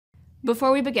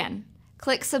Before we begin,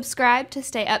 click subscribe to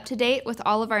stay up to date with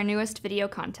all of our newest video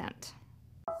content.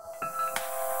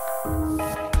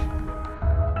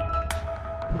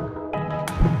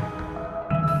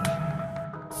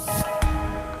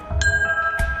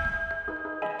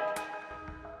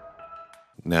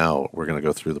 Now we're going to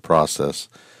go through the process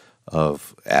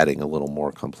of adding a little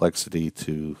more complexity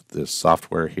to this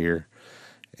software here,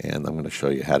 and I'm going to show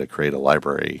you how to create a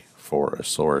library for a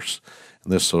source.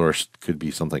 And this source could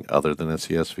be something other than a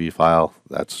CSV file.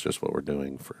 That's just what we're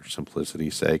doing for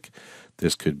simplicity's sake.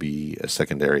 This could be a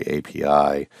secondary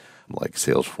API like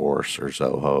Salesforce or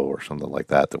Zoho or something like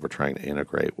that that we're trying to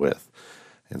integrate with.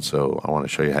 And so I want to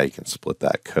show you how you can split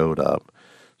that code up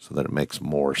so that it makes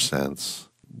more sense,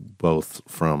 both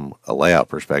from a layout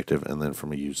perspective and then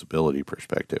from a usability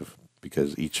perspective,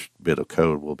 because each bit of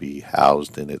code will be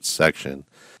housed in its section.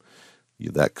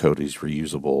 That code is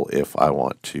reusable if I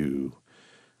want to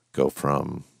go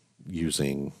from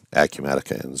using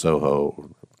Acumatica and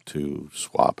Zoho to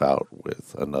swap out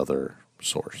with another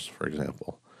source, for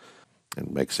example.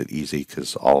 And makes it easy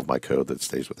because all of my code that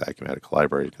stays with Acumatica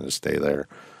library is going to stay there.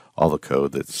 All the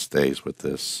code that stays with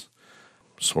this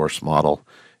source model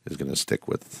is going to stick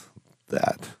with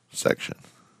that section.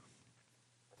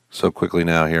 So quickly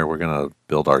now here we're going to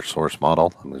build our source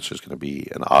model, and it's just going to be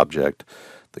an object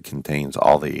that contains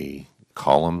all the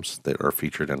columns that are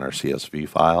featured in our CSV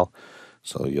file.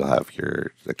 So you'll have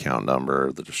your account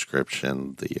number, the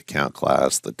description, the account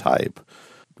class, the type,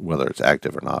 whether it's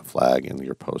active or not flag, and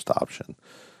your post option.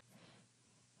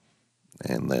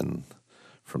 And then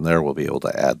from there we'll be able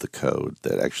to add the code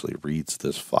that actually reads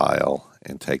this file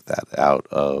and take that out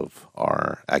of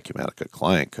our Acumatica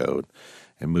client code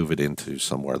and move it into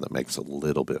somewhere that makes a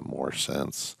little bit more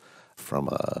sense from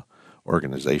a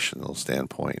organizational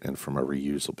standpoint and from a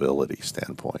reusability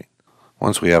standpoint.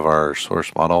 Once we have our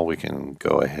source model, we can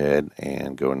go ahead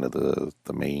and go into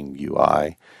the main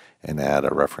UI and add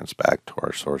a reference back to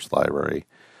our source library.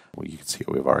 You can see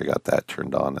we've already got that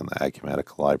turned on in the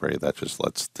Acumatica library. That just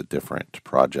lets the different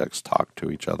projects talk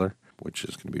to each other, which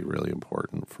is going to be really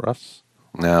important for us.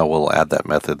 Now we'll add that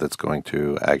method that's going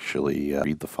to actually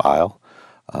read the file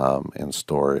and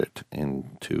store it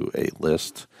into a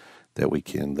list that we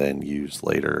can then use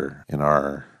later in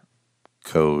our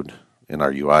code, in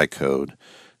our UI code,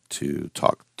 to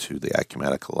talk to the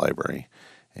Acumatica library.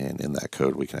 And in that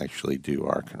code, we can actually do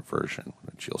our conversion,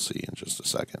 which you'll see in just a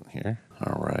second here.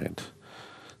 All right.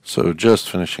 So just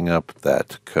finishing up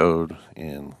that code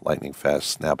in lightning fast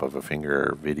snap of a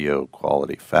finger video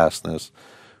quality fastness,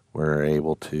 we're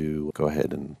able to go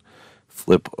ahead and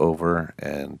flip over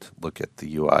and look at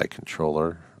the UI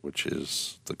controller, which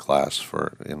is the class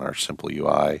for in our simple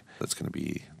UI. That's going to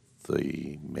be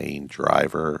the main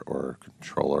driver or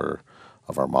controller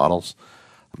of our models.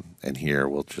 And here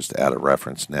we'll just add a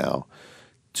reference now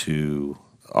to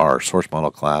our source model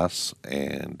class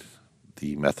and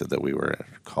the method that we were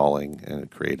calling and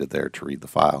created there to read the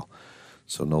file.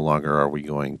 So no longer are we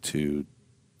going to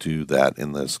do that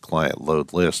in this client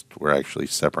load list. We're actually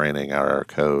separating out our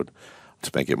code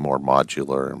to make it more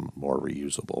modular and more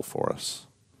reusable for us.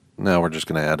 Now we're just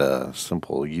going to add a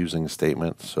simple using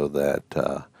statement so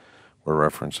that we're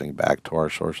referencing back to our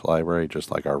source library, just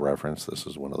like our reference. This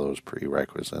is one of those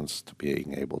prerequisites to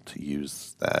being able to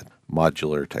use that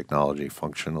modular technology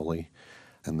functionally.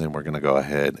 And then we're going to go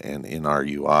ahead and in our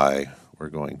UI, we're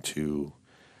going to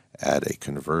add a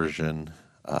conversion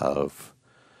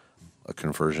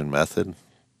method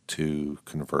to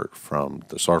convert from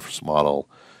the source model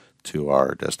to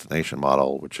our destination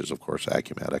model, which is of course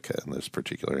Acumatica in this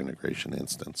particular integration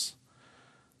instance.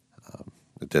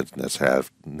 It doesn't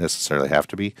necessarily have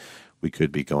to be. We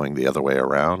could be going the other way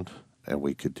around, and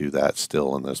we could do that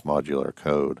still in this modular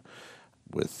code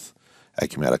with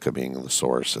Acumatica being the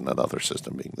source and another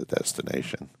system being the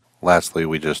destination. Lastly,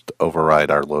 we just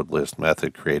override our load list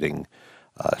method, creating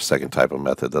a second type of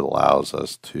method that allows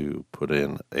us to put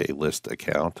in a list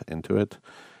account into it,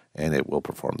 and it will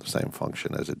perform the same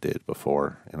function as it did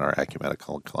before in our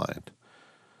Acumatica client.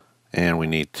 And we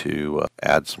need to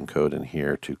add some code in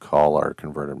here to call our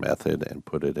converter method and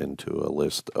put it into a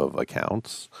list of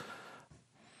accounts.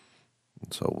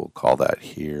 And so we'll call that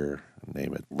here,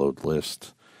 name it load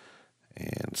list,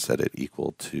 and set it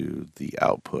equal to the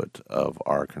output of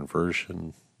our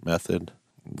conversion method.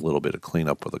 A little bit of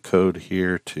cleanup of the code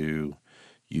here to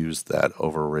use that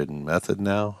overridden method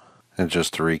now. And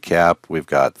just to recap, we've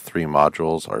got three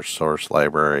modules: our source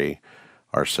library,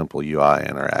 our simple UI,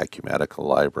 and our Acumatica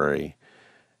library.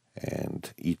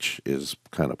 and each is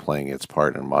kind of playing its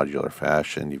part in a modular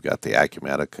fashion. You've got the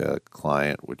Acumatica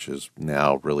client, which is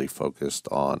now really focused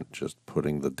on just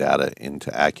putting the data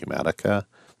into Acumatica,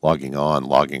 logging on,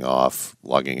 logging off,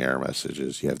 logging error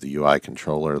messages. You have the UI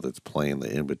controller that's playing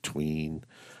the in-between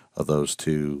of those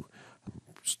two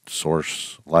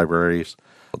source libraries,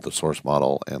 the source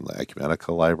model and the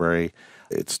Acumatica library.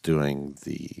 It's doing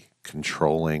the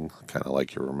controlling, kind of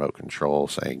like your remote control,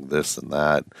 saying this and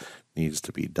that needs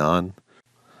to be done.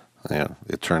 And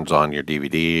it turns on your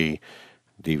DVD,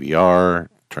 DVR,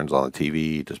 turns on the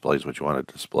TV, displays what you want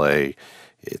to display.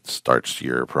 It starts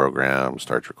your program,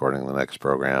 starts recording the next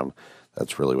program.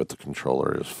 That's really what the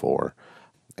controller is for.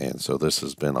 And so this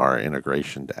has been our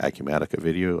integration to Acumatica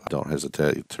video. Don't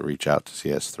hesitate to reach out to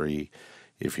CS3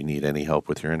 if you need any help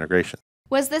with your integration.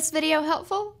 Was this video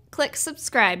helpful? Click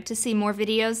subscribe to see more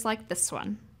videos like this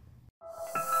one.